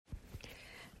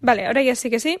Vale, ahora ya sí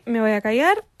que sí, me voy a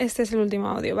callar. Este es el último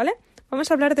audio, ¿vale? Vamos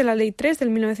a hablar de la Ley 3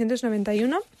 del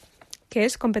 1991, que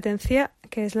es competencia,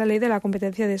 que es la ley de la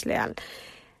competencia desleal.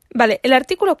 Vale, el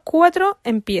artículo 4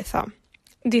 empieza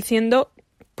diciendo,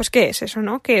 pues, ¿qué es eso,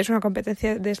 no? ¿Qué es una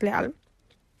competencia desleal?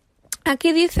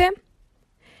 Aquí dice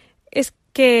es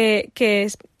que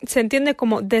se entiende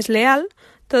como desleal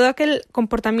todo aquel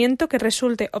comportamiento que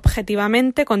resulte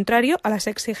objetivamente contrario a las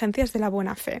exigencias de la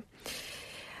buena fe.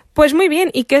 Pues muy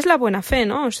bien, ¿y qué es la buena fe,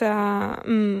 no? O sea,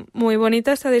 muy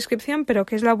bonita esta descripción, pero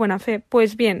 ¿qué es la buena fe?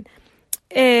 Pues bien,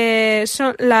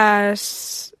 son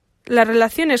las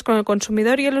relaciones con el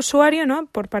consumidor y el usuario, ¿no?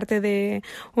 Por parte de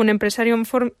un empresario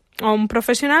o un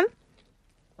profesional,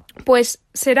 pues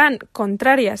serán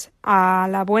contrarias a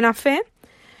la buena fe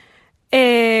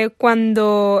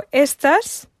cuando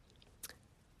éstas,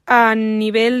 a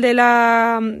nivel de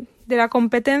la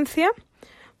competencia,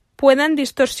 puedan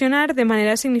distorsionar de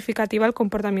manera significativa el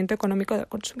comportamiento económico del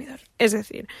consumidor. Es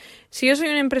decir, si yo soy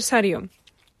un empresario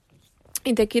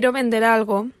y te quiero vender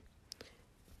algo,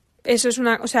 eso es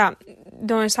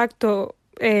no es acto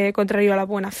contrario a la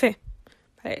buena fe.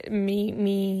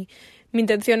 Mi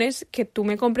intención es que tú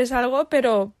me compres algo,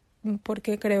 pero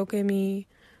porque creo que mi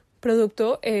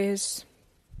producto es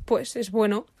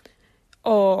bueno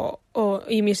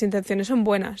y mis intenciones son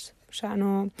buenas. O sea,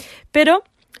 no. Pero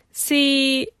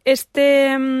si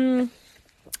esta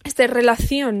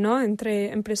relación, ¿no?,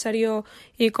 entre empresario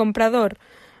y comprador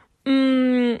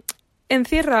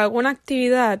encierra alguna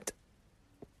actividad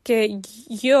que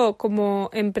yo como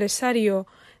empresario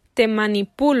te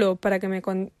manipulo para que me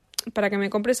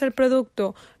compres el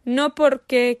producto, no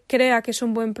porque crea que es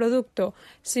un buen producto,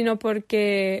 sino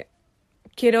porque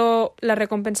quiero la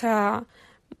recompensa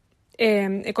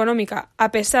económica, a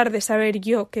pesar de saber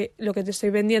yo que lo que te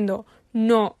estoy vendiendo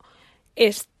no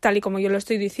es tal y como yo lo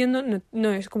estoy diciendo,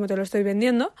 no es como te lo estoy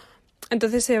vendiendo,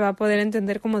 entonces se va a poder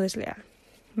entender como desleal,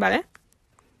 ¿vale?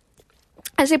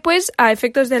 Así pues, a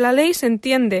efectos de la ley se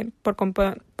entiende por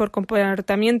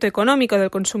comportamiento económico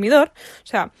del consumidor. O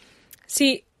sea,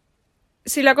 si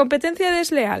la competencia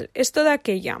desleal es toda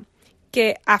aquella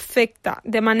que afecta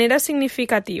de manera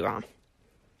significativa,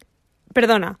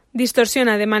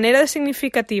 distorsiona de manera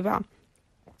significativa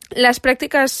las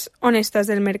prácticas honestas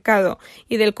del mercado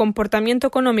y del comportamiento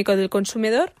económico del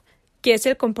consumidor, ¿qué es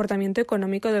el comportamiento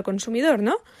económico del consumidor,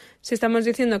 no? Si estamos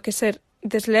diciendo que ser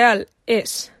desleal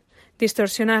es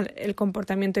distorsionar el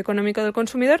comportamiento económico del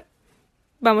consumidor,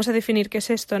 vamos a definir qué es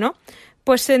esto, ¿no?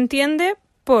 Pues se entiende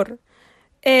por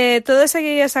todas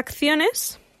aquellas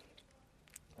acciones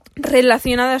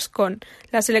relacionadas con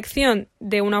la selección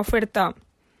de una oferta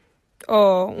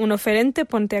o un oferente,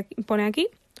 pone aquí,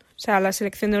 o sea, la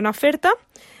selección de una oferta,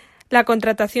 la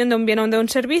contratación de un bien o de un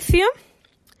servicio,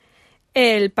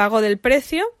 el pago del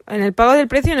precio, en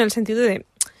el sentido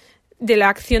de la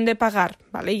acción de pagar,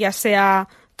 ¿vale? Ya sea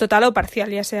total o parcial,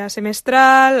 ya sea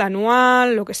semestral,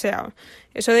 anual, lo que sea.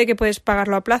 Eso de que puedes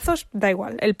pagarlo a plazos, da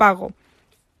igual, el pago.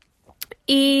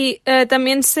 Y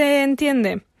también se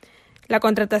entiende la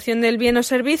contratación del bien o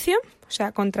servicio, o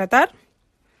sea, contratar.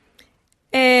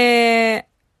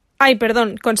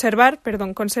 Conservar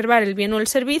el bien o el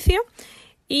servicio,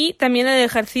 y también el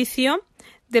ejercicio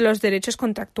de los derechos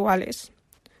contractuales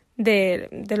de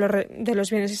los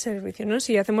bienes y servicios, ¿no?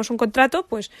 Si hacemos un contrato,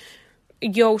 pues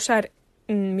yo usar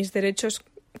mis derechos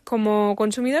como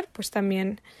consumidor, pues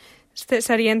también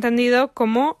sería entendido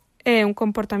como un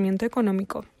comportamiento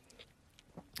económico.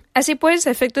 Así pues,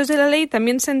 a efectos de la ley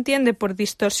también se entiende por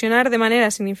distorsionar de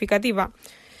manera significativa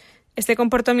este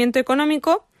comportamiento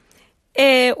económico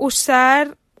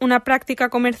usar una práctica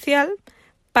comercial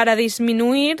para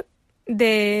disminuir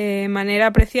de manera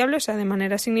apreciable, o sea, de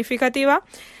manera significativa,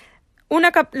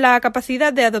 la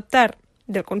capacidad de adoptar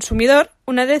del consumidor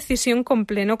una decisión con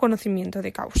pleno conocimiento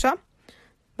de causa,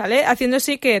 ¿vale? Haciendo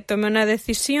así que tome una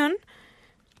decisión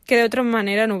que de otra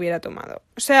manera no hubiera tomado.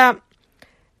 O sea,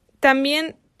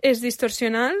 también es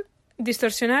distorsionar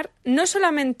no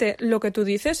solamente lo que tú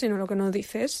dices, sino lo que no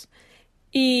dices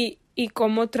y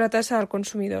cómo tratas al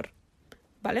consumidor,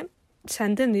 ¿vale? ¿Se ha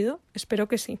entendido? Espero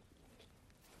que sí.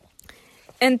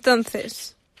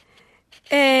 Entonces,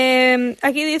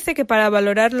 aquí dice que para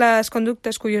valorar las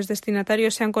conductas cuyos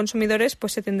destinatarios sean consumidores,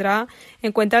 pues se tendrá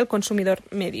en cuenta el consumidor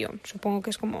medio. Supongo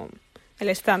que es como el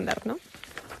estándar, ¿no?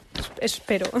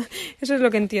 Espero. Eso es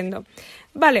lo que entiendo.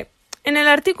 Vale. En el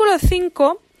artículo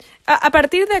 5, a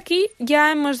partir de aquí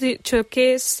ya hemos dicho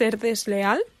qué es ser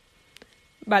desleal,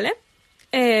 ¿vale?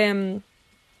 Que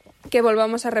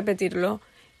volvamos a repetirlo.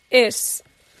 Es...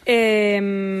 lo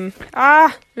he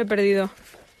perdido.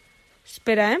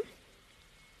 Espera,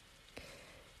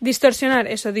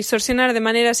 distorsionar de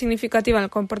manera significativa el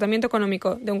comportamiento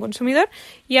económico de un consumidor.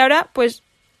 Y ahora, pues,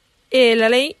 la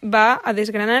ley va a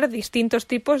desgranar distintos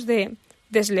tipos de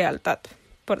deslealtad,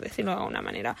 por decirlo de alguna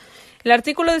manera. El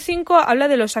artículo 5 habla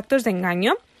de los actos de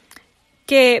engaño,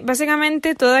 que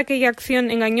básicamente toda aquella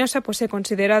acción engañosa pues se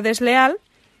considera desleal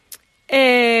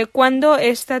cuando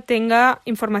ésta tenga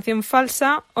información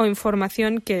falsa o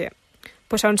información que,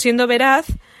 pues aun siendo veraz,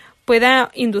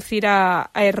 pueda inducir a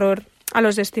error a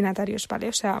los destinatarios, ¿vale?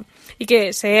 O sea, y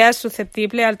que sea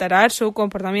susceptible a alterar su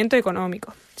comportamiento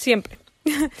económico, siempre.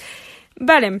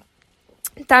 Vale.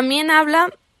 También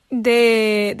habla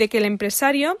de que el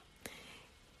empresario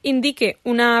indique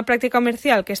una práctica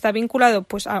comercial que está vinculado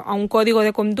pues a un código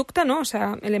de conducta, ¿no? O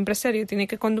sea, el empresario tiene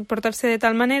que comportarse de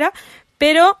tal manera,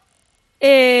 pero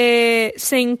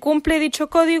se incumple dicho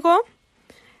código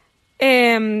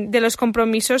de los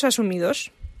compromisos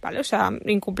asumidos, ¿vale? O sea,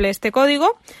 incumple este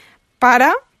código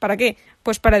 ¿para qué?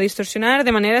 Pues para distorsionar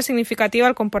de manera significativa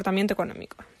el comportamiento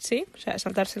económico, ¿sí? O sea,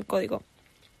 saltarse el código.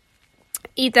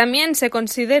 Y también se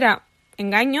considera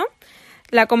engaño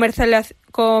la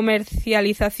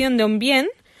comercialización de un bien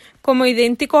como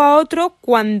idéntico a otro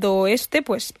cuando éste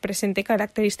pues presente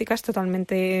características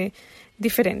totalmente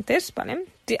diferentes, ¿vale?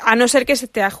 A no ser que se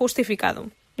te ha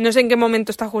justificado. No sé en qué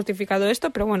momento está justificado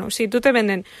esto, pero bueno, si tú te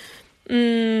venden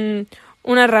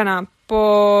una rana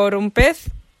por un pez,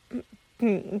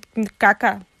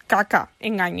 caca,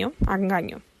 engaño,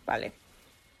 ¿vale?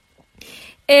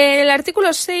 El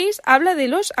artículo 6 habla de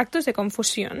los actos de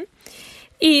confusión.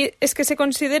 Y es que se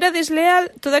considera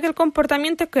desleal todo aquel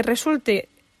comportamiento que resulte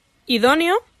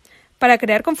idóneo para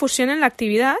crear confusión en la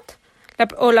actividad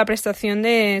o la prestación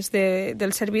de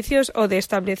servicios o de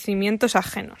establecimientos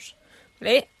ajenos,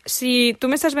 ¿vale? Si tú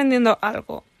me estás vendiendo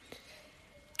algo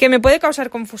que me puede causar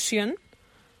confusión,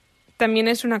 también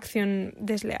es una acción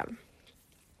desleal.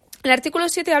 El artículo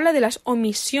 7 habla de las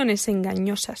omisiones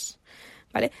engañosas,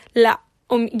 ¿vale?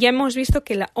 Ya hemos visto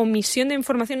que la omisión de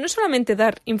información no es solamente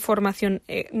dar información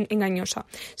engañosa,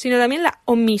 sino también la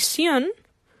omisión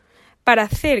para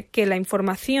hacer que la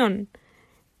información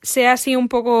sea así un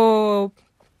poco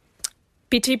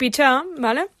pichá,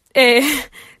 ¿vale?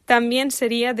 También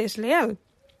sería desleal,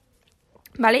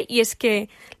 ¿vale? Y es que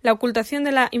la ocultación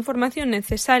de la información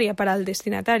necesaria para el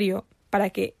destinatario,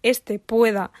 para que éste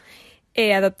pueda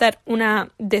adoptar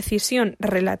una decisión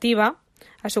relativa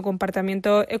a su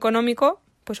comportamiento económico,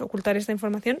 pues ocultar esta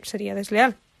información sería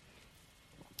desleal.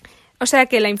 O sea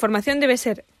que la información debe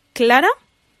ser clara,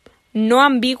 no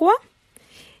ambigua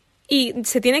y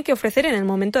se tiene que ofrecer en el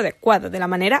momento adecuado, de la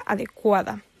manera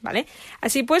adecuada, ¿vale?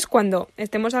 Así pues, cuando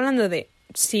estemos hablando de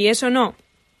si es o no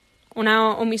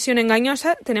una omisión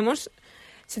engañosa,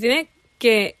 se tiene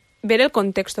que ver el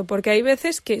contexto, porque hay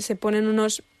veces que se ponen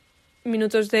unos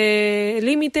minutos de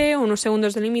límite o unos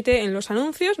segundos de límite en los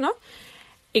anuncios, ¿no?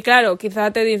 Y claro,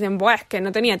 quizá te dicen, buah, es que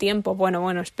no tenía tiempo.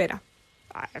 Bueno, espera.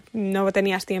 No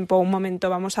tenías tiempo, un momento,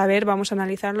 vamos a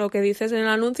analizar lo que dices en el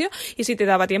anuncio y si te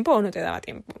daba tiempo o no te daba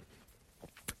tiempo.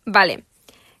 Vale.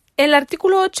 El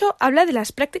artículo 8 habla de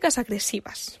las prácticas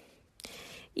agresivas.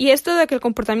 Y esto de que el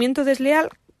comportamiento desleal,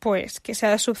 pues que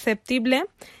sea susceptible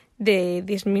de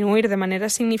disminuir de manera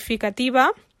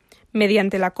significativa,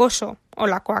 mediante el acoso o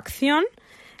la coacción,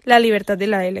 la libertad de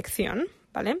la elección,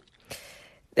 ¿vale?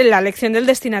 La elección del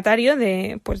destinatario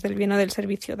del bien o del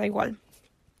servicio, da igual.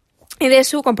 Y de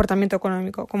su comportamiento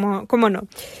económico, como no.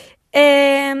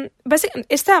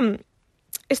 Esta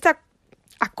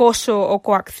acoso o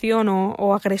coacción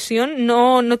o agresión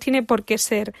no tiene por qué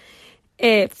ser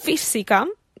física,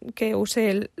 que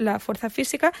use la fuerza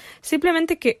física,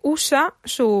 simplemente que usa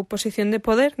su posición de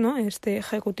poder, ¿no? Este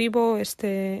ejecutivo,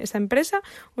 esta empresa,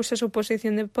 usa su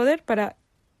posición de poder para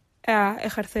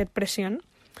ejercer presión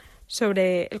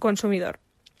sobre el consumidor.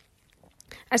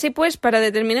 Así pues, para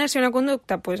determinar si una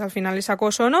conducta pues al final es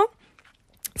acoso o no,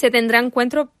 se tendrá en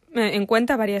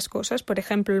cuenta varias cosas, por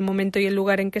ejemplo, el momento y el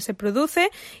lugar en que se produce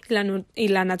y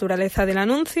la naturaleza del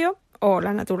anuncio o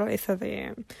la naturaleza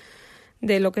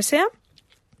de lo que sea.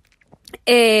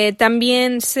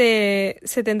 También se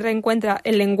tendrá en cuenta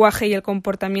el lenguaje y el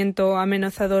comportamiento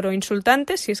amenazador o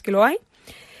insultante, si es que lo hay.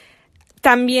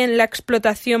 También la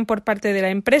explotación por parte de la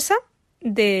empresa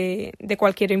de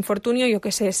cualquier infortunio, yo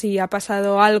que sé, si ha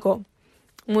pasado algo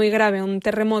muy grave, un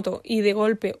terremoto, y de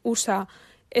golpe usa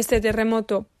este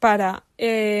terremoto para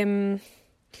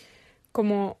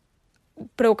como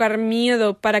provocar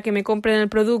miedo para que me compren el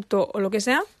producto o lo que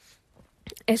sea,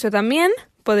 eso también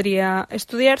podría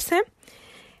estudiarse.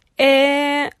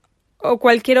 O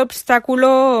cualquier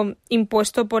obstáculo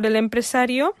impuesto por el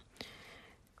empresario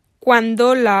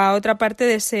cuando la otra parte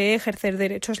desee ejercer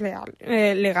derechos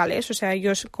legales. O sea,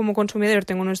 yo como consumidor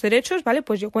tengo unos derechos, ¿vale?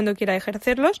 Pues yo cuando quiera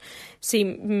ejercerlos, si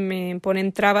me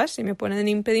ponen trabas, si me ponen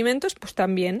impedimentos, pues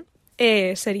también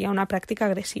sería una práctica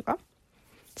agresiva,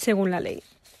 según la ley.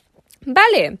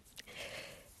 Vale,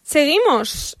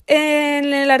 seguimos.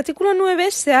 En el artículo 9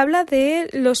 se habla de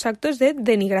los actos de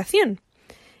denigración.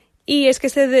 Y es que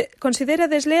se considera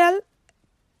desleal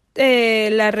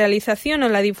la realización o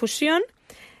la difusión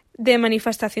de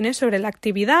manifestaciones sobre la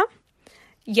actividad,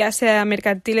 ya sea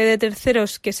mercantil de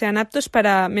terceros que sean aptos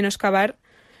para menoscabar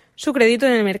su crédito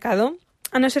en el mercado,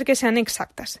 a no ser que sean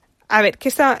exactas. A ver,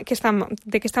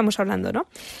 ¿de qué estamos hablando, no?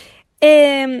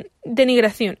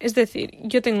 Denigración, es decir,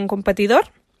 yo tengo un competidor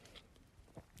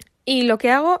y lo que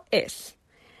hago es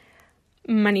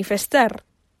manifestar,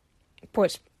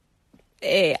 pues,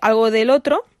 algo del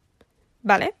otro,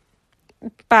 ¿vale?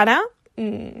 Para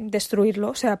destruirlo,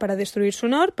 o sea, para destruir su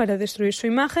honor, para destruir su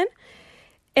imagen,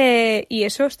 y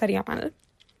eso estaría mal,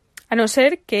 a no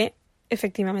ser que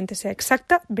efectivamente sea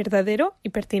exacta, verdadero y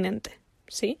pertinente,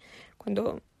 ¿sí?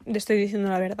 Cuando le estoy diciendo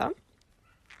la verdad.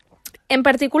 En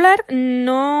particular,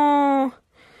 no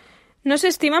se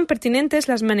estiman pertinentes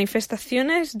las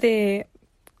manifestaciones de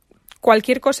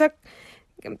cualquier cosa,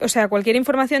 o sea, cualquier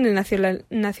información de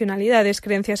nacionalidades,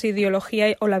 creencias,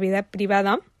 ideología o la vida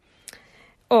privada,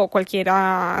 o cualquier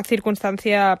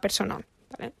circunstancia personal,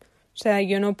 ¿vale? O sea,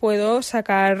 yo no puedo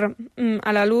sacar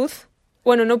a la luz,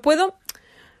 bueno, no puedo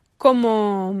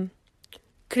como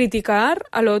criticar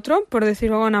al otro, por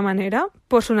decirlo de alguna manera,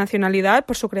 por su nacionalidad,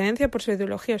 por su creencia, por su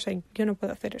ideología. O sea, yo no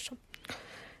puedo hacer eso.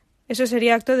 Eso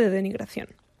sería acto de denigración.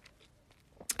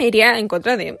 Iría en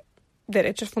contra de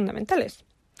derechos fundamentales.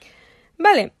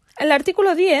 Vale, el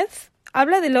artículo 10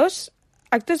 habla de los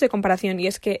actos de comparación, y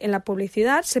es que en la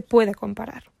publicidad se puede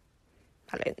comparar.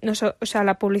 ¿Vale? No, o sea,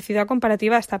 la publicidad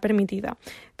comparativa está permitida,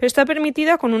 pero está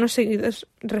permitida con unos seguidos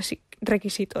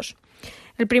requisitos.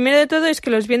 El primero de todo es que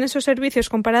los bienes o servicios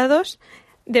comparados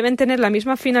deben tener la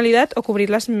misma finalidad o cubrir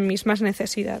las mismas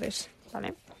necesidades,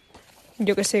 ¿vale?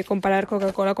 Yo que sé, comparar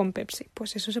Coca-Cola con Pepsi,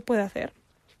 pues eso se puede hacer.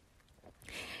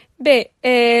 B.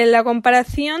 La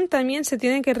comparación también se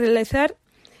tiene que realizar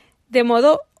de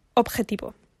modo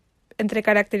objetivo, entre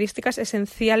características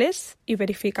esenciales y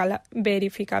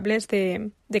verificables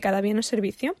de cada bien o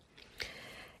servicio.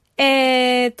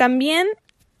 También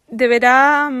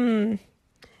deberá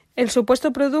el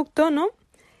supuesto producto, ¿no?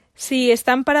 Si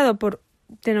está amparado por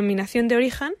denominación de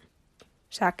origen,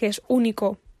 o sea, que es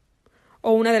único,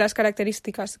 o una de las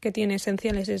características que tiene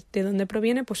esenciales es de dónde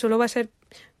proviene, pues solo va a ser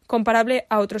comparable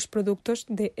a otros productos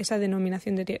de esa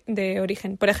denominación de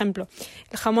origen. Por ejemplo,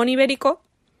 el jamón ibérico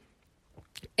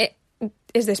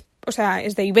es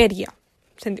de Iberia.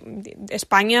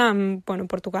 España, bueno,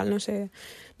 Portugal, no sé,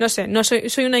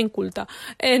 soy una inculta,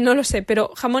 no lo sé,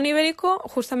 pero jamón ibérico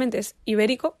justamente es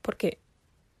ibérico porque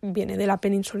viene de la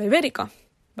península ibérica,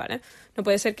 ¿vale? No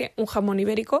puede ser que un jamón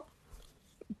ibérico,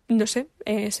 no sé,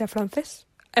 sea francés.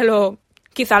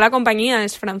 Quizá la compañía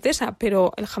es francesa,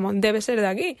 pero el jamón debe ser de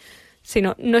aquí, si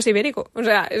no, no es ibérico. O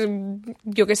sea,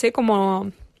 yo que sé,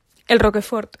 como el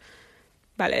Roquefort,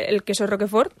 ¿vale? El queso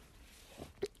Roquefort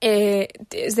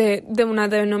es de una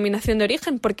denominación de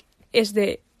origen porque es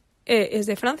de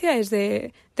Francia, es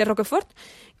de Roquefort,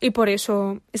 y por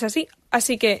eso es así.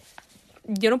 Así que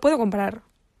yo no puedo comparar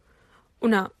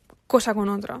una cosa con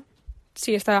otra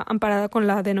si está amparada con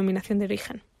la denominación de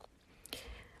origen.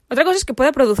 Otra cosa es que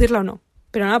pueda producirla o no,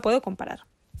 pero no la puedo comparar.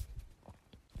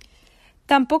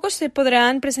 Tampoco se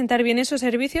podrán presentar bienes o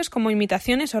servicios como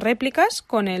imitaciones o réplicas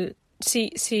con el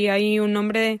si hay un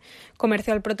nombre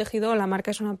comercial protegido o la marca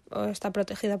está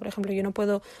protegida. Por ejemplo, yo no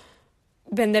puedo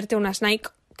venderte unas Nike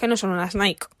que no son unas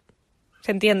Nike.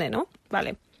 ¿Se entiende, no?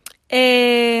 Vale.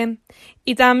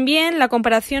 Y también la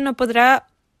comparación no podrá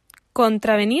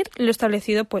contravenir lo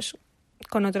establecido pues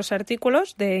con otros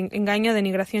artículos de engaño,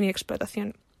 denigración y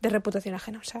explotación de reputación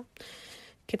ajena. O sea,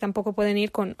 que tampoco pueden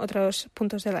ir con otros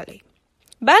puntos de la ley.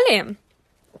 Vale.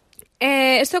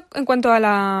 Esto en cuanto a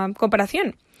la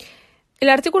comparación. El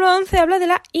artículo 11 habla de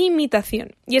la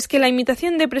imitación. Y es que la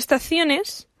imitación de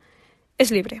prestaciones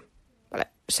es libre, ¿vale?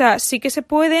 O sea, sí que se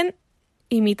pueden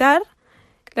imitar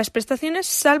las prestaciones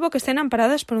salvo que estén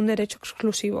amparadas por un derecho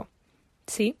exclusivo,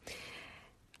 ¿sí?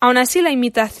 Aún así, la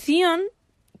imitación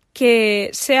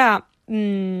que sea...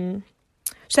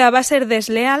 va a ser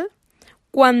desleal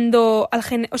cuando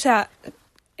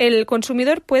el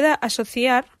consumidor pueda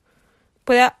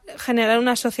generar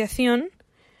una asociación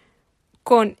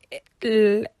con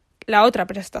la otra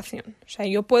prestación. O sea,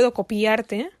 yo puedo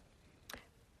copiarte,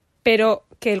 pero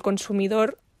que el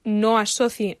consumidor no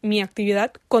asocie mi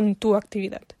actividad con tu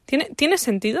actividad. ¿Tiene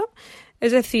sentido?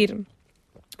 Es decir,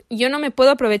 yo no me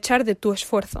puedo aprovechar de tu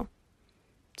esfuerzo,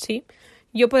 ¿sí?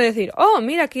 Yo puedo decir, oh,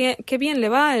 mira qué bien le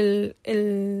va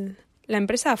la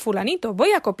empresa a fulanito,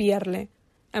 voy a copiarle.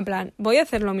 En plan, voy a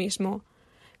hacer lo mismo.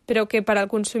 Pero que para el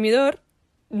consumidor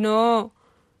no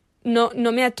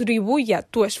me atribuya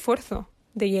tu esfuerzo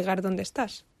de llegar donde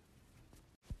estás.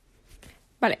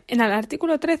 Vale, en el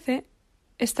artículo 13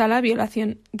 está la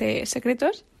violación de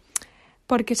secretos,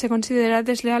 porque se considera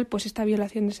desleal pues esta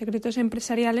violación de secretos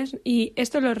empresariales, y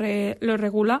esto lo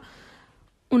regula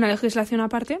una legislación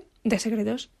aparte de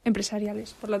secretos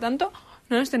empresariales. Por lo tanto,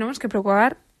 no nos tenemos que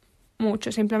preocupar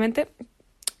mucho, simplemente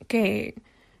que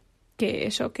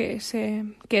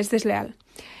es desleal.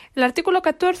 El artículo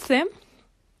 14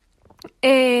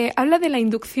 habla de la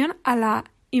inducción a la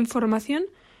información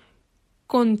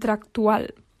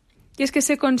contractual. Y es que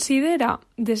se considera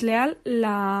desleal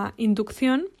la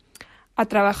inducción a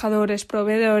trabajadores,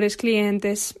 proveedores,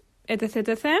 clientes,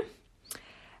 etc.,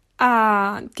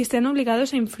 a que estén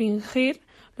obligados a infringir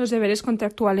los deberes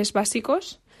contractuales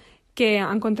básicos que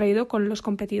han contraído con los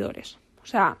competidores. O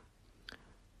sea,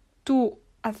 tú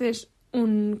haces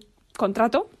un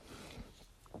contrato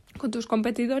con tus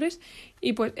competidores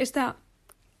y pues esta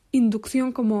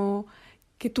inducción, como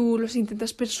que tú los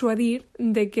intentas persuadir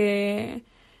de que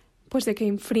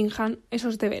infrinjan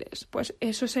esos deberes, pues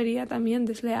eso sería también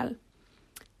desleal.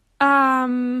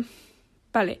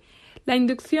 Vale, la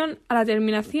inducción a la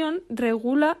terminación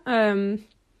regula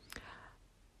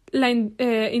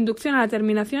inducción a la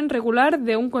terminación regular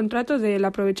de un contrato del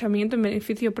aprovechamiento en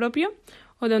beneficio propio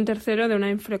o de un tercero de una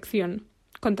infracción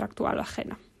contractual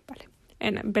ajena, ¿vale?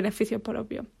 En beneficio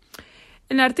propio.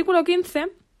 En el artículo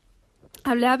 15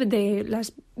 habla de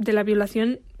la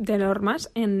violación de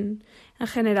normas en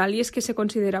general, y es que se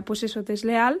considera pues eso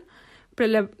desleal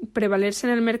prevalerse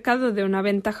en el mercado de una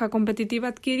ventaja competitiva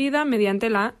adquirida mediante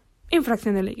la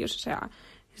infracción de leyes. O sea,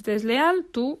 es desleal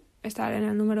tú estar en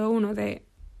el número 1 de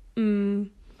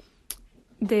un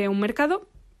mercado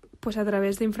pues a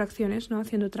través de infracciones, ¿no?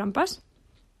 Haciendo trampas.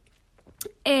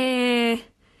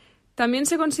 También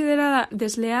se considera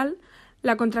desleal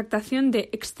la contratación de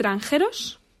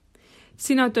extranjeros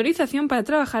sin autorización para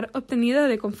trabajar obtenida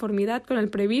de conformidad con el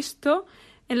previsto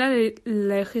en la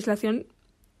legislación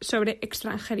sobre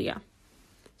extranjería.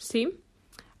 ¿Sí?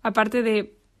 Aparte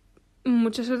de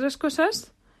muchas otras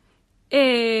cosas,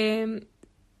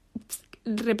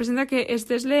 representa que es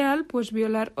desleal pues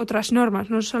violar otras normas,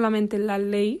 no solamente la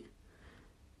ley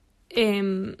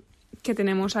que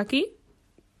tenemos aquí,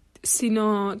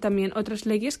 sino también otras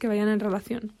leyes que vayan en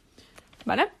relación.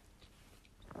 ¿Vale?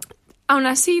 Aún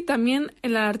así, también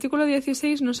en el artículo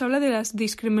 16 nos habla de la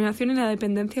discriminación y la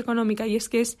dependencia económica, y es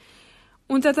que es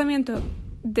un tratamiento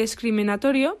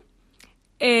discriminatorio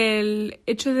el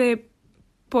hecho de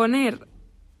poner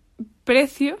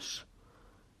precios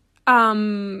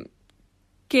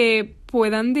que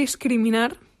puedan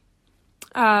discriminar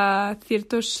a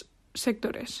ciertos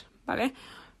sectores, ¿vale?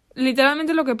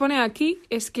 Literalmente lo que pone aquí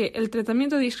es que el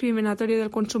tratamiento discriminatorio del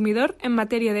consumidor en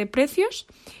materia de precios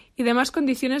y demás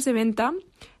condiciones de venta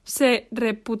se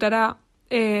reputará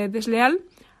desleal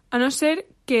a no ser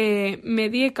que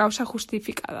medie causa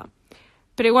justificada.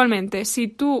 Pero igualmente, si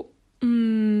tú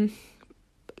en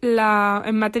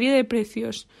materia de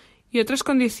precios y otras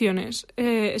condiciones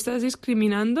estás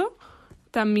discriminando,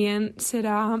 también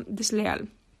será desleal.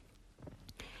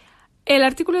 El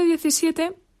artículo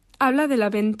 17 habla de la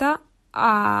venta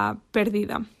a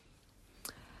pérdida,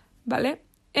 ¿vale?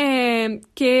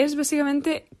 Que es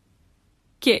básicamente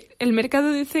que el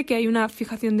mercado dice que hay una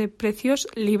fijación de precios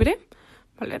libre,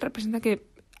 ¿vale? Representa que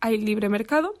hay libre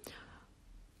mercado,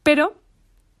 pero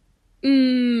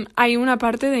hay una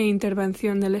parte de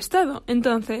intervención del Estado.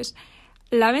 Entonces,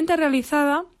 la venta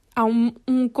realizada a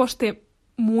un coste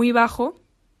muy bajo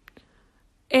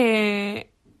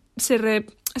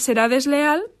será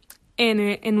desleal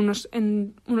en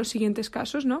unos siguientes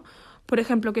casos, ¿no? Por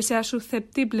ejemplo, que sea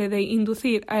susceptible de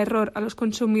inducir a error a los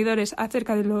consumidores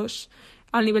acerca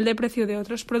al nivel de precio de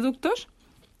otros productos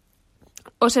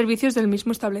o servicios del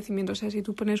mismo establecimiento. O sea, si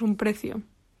tú pones un precio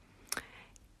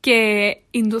que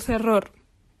induce error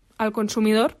al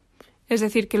consumidor, es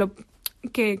decir,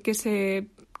 que se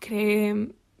cree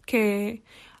que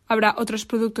habrá otros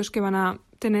productos que van a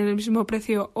tener el mismo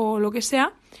precio o lo que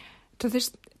sea,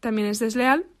 entonces también es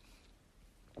desleal.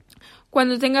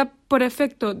 Cuando tenga por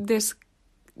efecto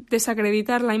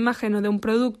desacreditar la imagen o de un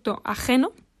producto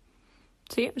ajeno,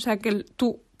 ¿sí? O sea, que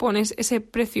tú pones ese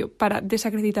precio para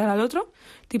desacreditar al otro,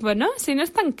 tipo, no, si no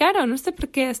es tan caro, no sé por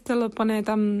qué esto lo pone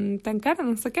tan caro,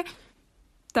 no sé qué.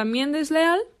 también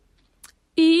desleal.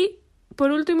 Y,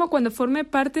 por último, cuando forme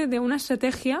parte de una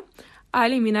estrategia a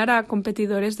eliminar a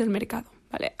competidores del mercado,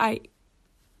 ¿vale? Hay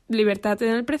libertad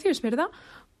en el precio, es verdad,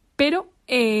 pero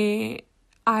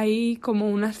hay como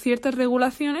unas ciertas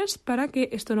regulaciones para que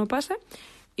esto no pase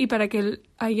y para que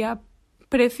haya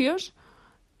precios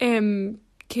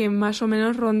que más o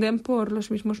menos ronden por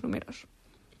los mismos números.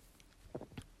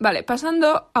 Vale,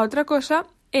 pasando a otra cosa,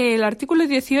 el artículo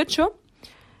 18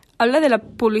 habla de la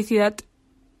publicidad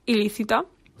ilícita.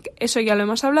 Eso ya lo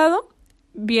hemos hablado,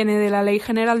 viene de la Ley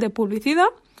General de Publicidad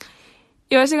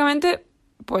y básicamente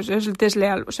pues es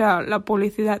desleal, o sea, la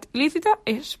publicidad ilícita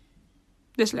es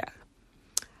desleal.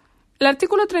 El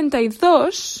artículo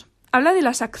 32 habla de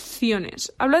las acciones,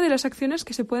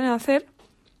 que se pueden hacer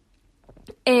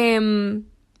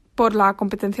por la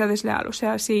competencia desleal, o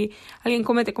sea, si alguien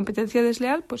comete competencia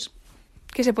desleal, pues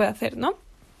 ¿qué se puede hacer, no?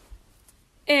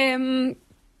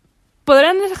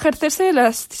 Podrán ejercerse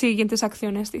las siguientes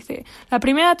acciones, dice. La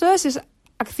primera de todas es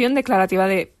acción declarativa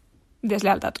de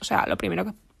deslealtad. O sea, lo primero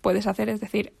que puedes hacer es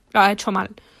decir, lo ha hecho mal.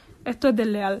 Esto es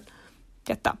desleal.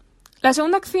 Ya está. La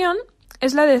segunda acción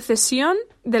es la de cesión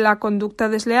de la conducta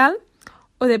desleal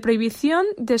o de prohibición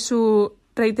de su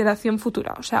reiteración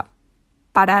futura. O sea,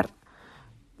 parar.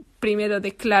 Primero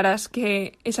declaras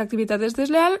que esa actividad es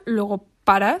desleal, luego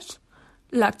paras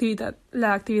la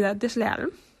actividad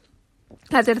desleal.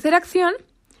 La tercera acción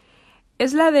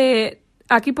es la de,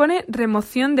 aquí pone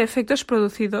remoción de efectos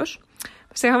producidos.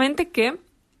 Básicamente que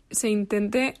se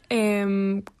intente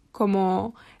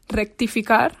como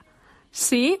rectificar,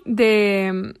 sí,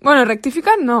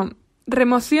 rectificar no,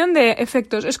 remoción de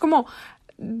efectos. Es como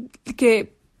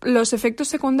que los efectos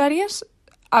secundarios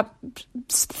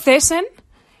cesen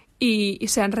y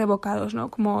sean revocados, ¿no?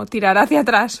 Como tirar hacia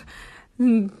atrás.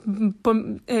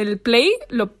 El play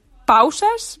lo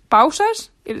pausas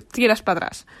y tiras para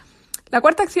atrás. La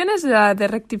cuarta acción es la de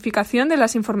rectificación de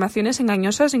las informaciones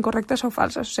engañosas, incorrectas o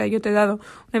falsas. O sea, yo te he dado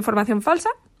una información falsa,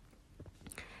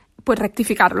 pues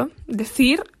rectificarlo,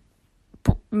 decir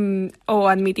o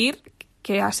admitir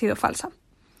que ha sido falsa.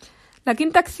 La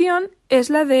quinta acción es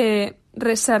la de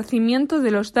resarcimiento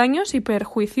de los daños y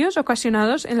perjuicios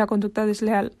ocasionados en la conducta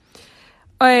desleal.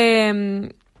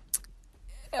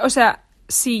 O sea,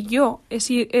 si yo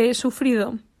he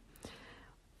sufrido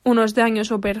unos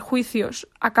daños o perjuicios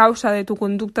a causa de tu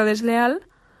conducta desleal,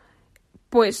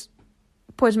 pues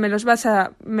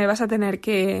me vas a tener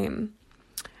que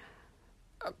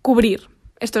cubrir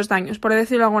estos daños, por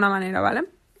decirlo de alguna manera, ¿vale?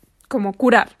 Como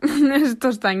curar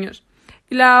estos daños.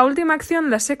 Y la última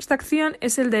acción, la sexta acción,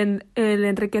 es el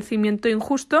enriquecimiento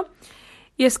injusto.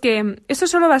 Y es que esto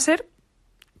solo va a ser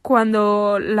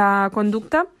cuando la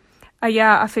conducta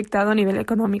haya afectado a nivel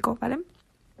económico, ¿vale?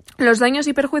 Los daños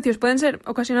y perjuicios pueden ser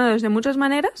ocasionados de muchas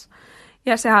maneras,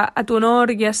 ya sea a tu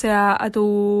honor, ya sea a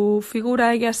tu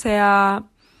figura, ya sea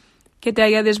que te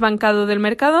haya desbancado del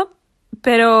mercado,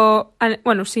 pero,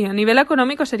 sí, a nivel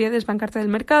económico sería desbancarte del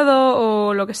mercado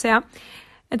o lo que sea.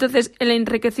 Entonces, el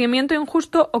enriquecimiento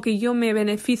injusto o que yo me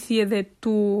beneficie de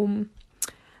tu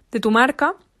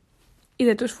marca y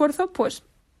de tu esfuerzo, pues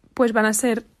van a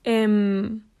ser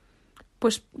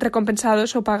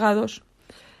recompensados o pagados,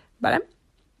 ¿vale?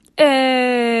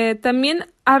 También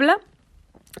habla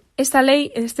esta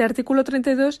ley, este artículo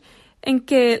 32, en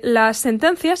que estas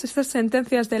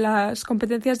sentencias de las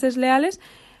competencias desleales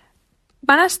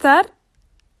van a estar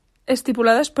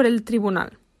estipuladas por el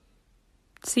tribunal,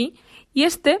 ¿sí? Y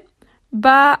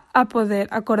va a poder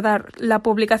acordar la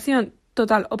publicación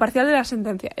total o parcial de la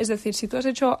sentencia. Es decir, si tú has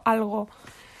hecho algo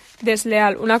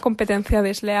desleal, una competencia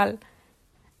desleal,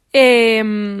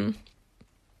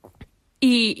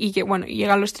 y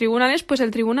llega a los tribunales, pues el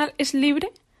tribunal es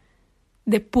libre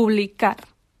de publicar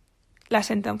la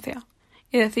sentencia.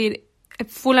 Es decir,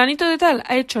 fulanito de tal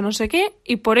ha hecho no sé qué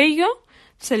y por ello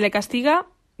se le castiga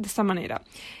de esta manera.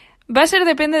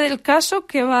 Depende del caso,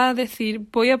 que va a decir,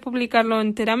 voy a publicarlo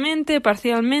enteramente,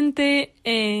 parcialmente,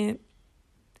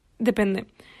 depende.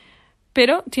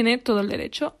 Pero tiene todo el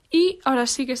derecho. Y ahora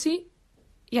sí que sí,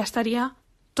 ya estaría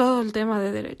todo el tema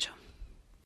de derecho.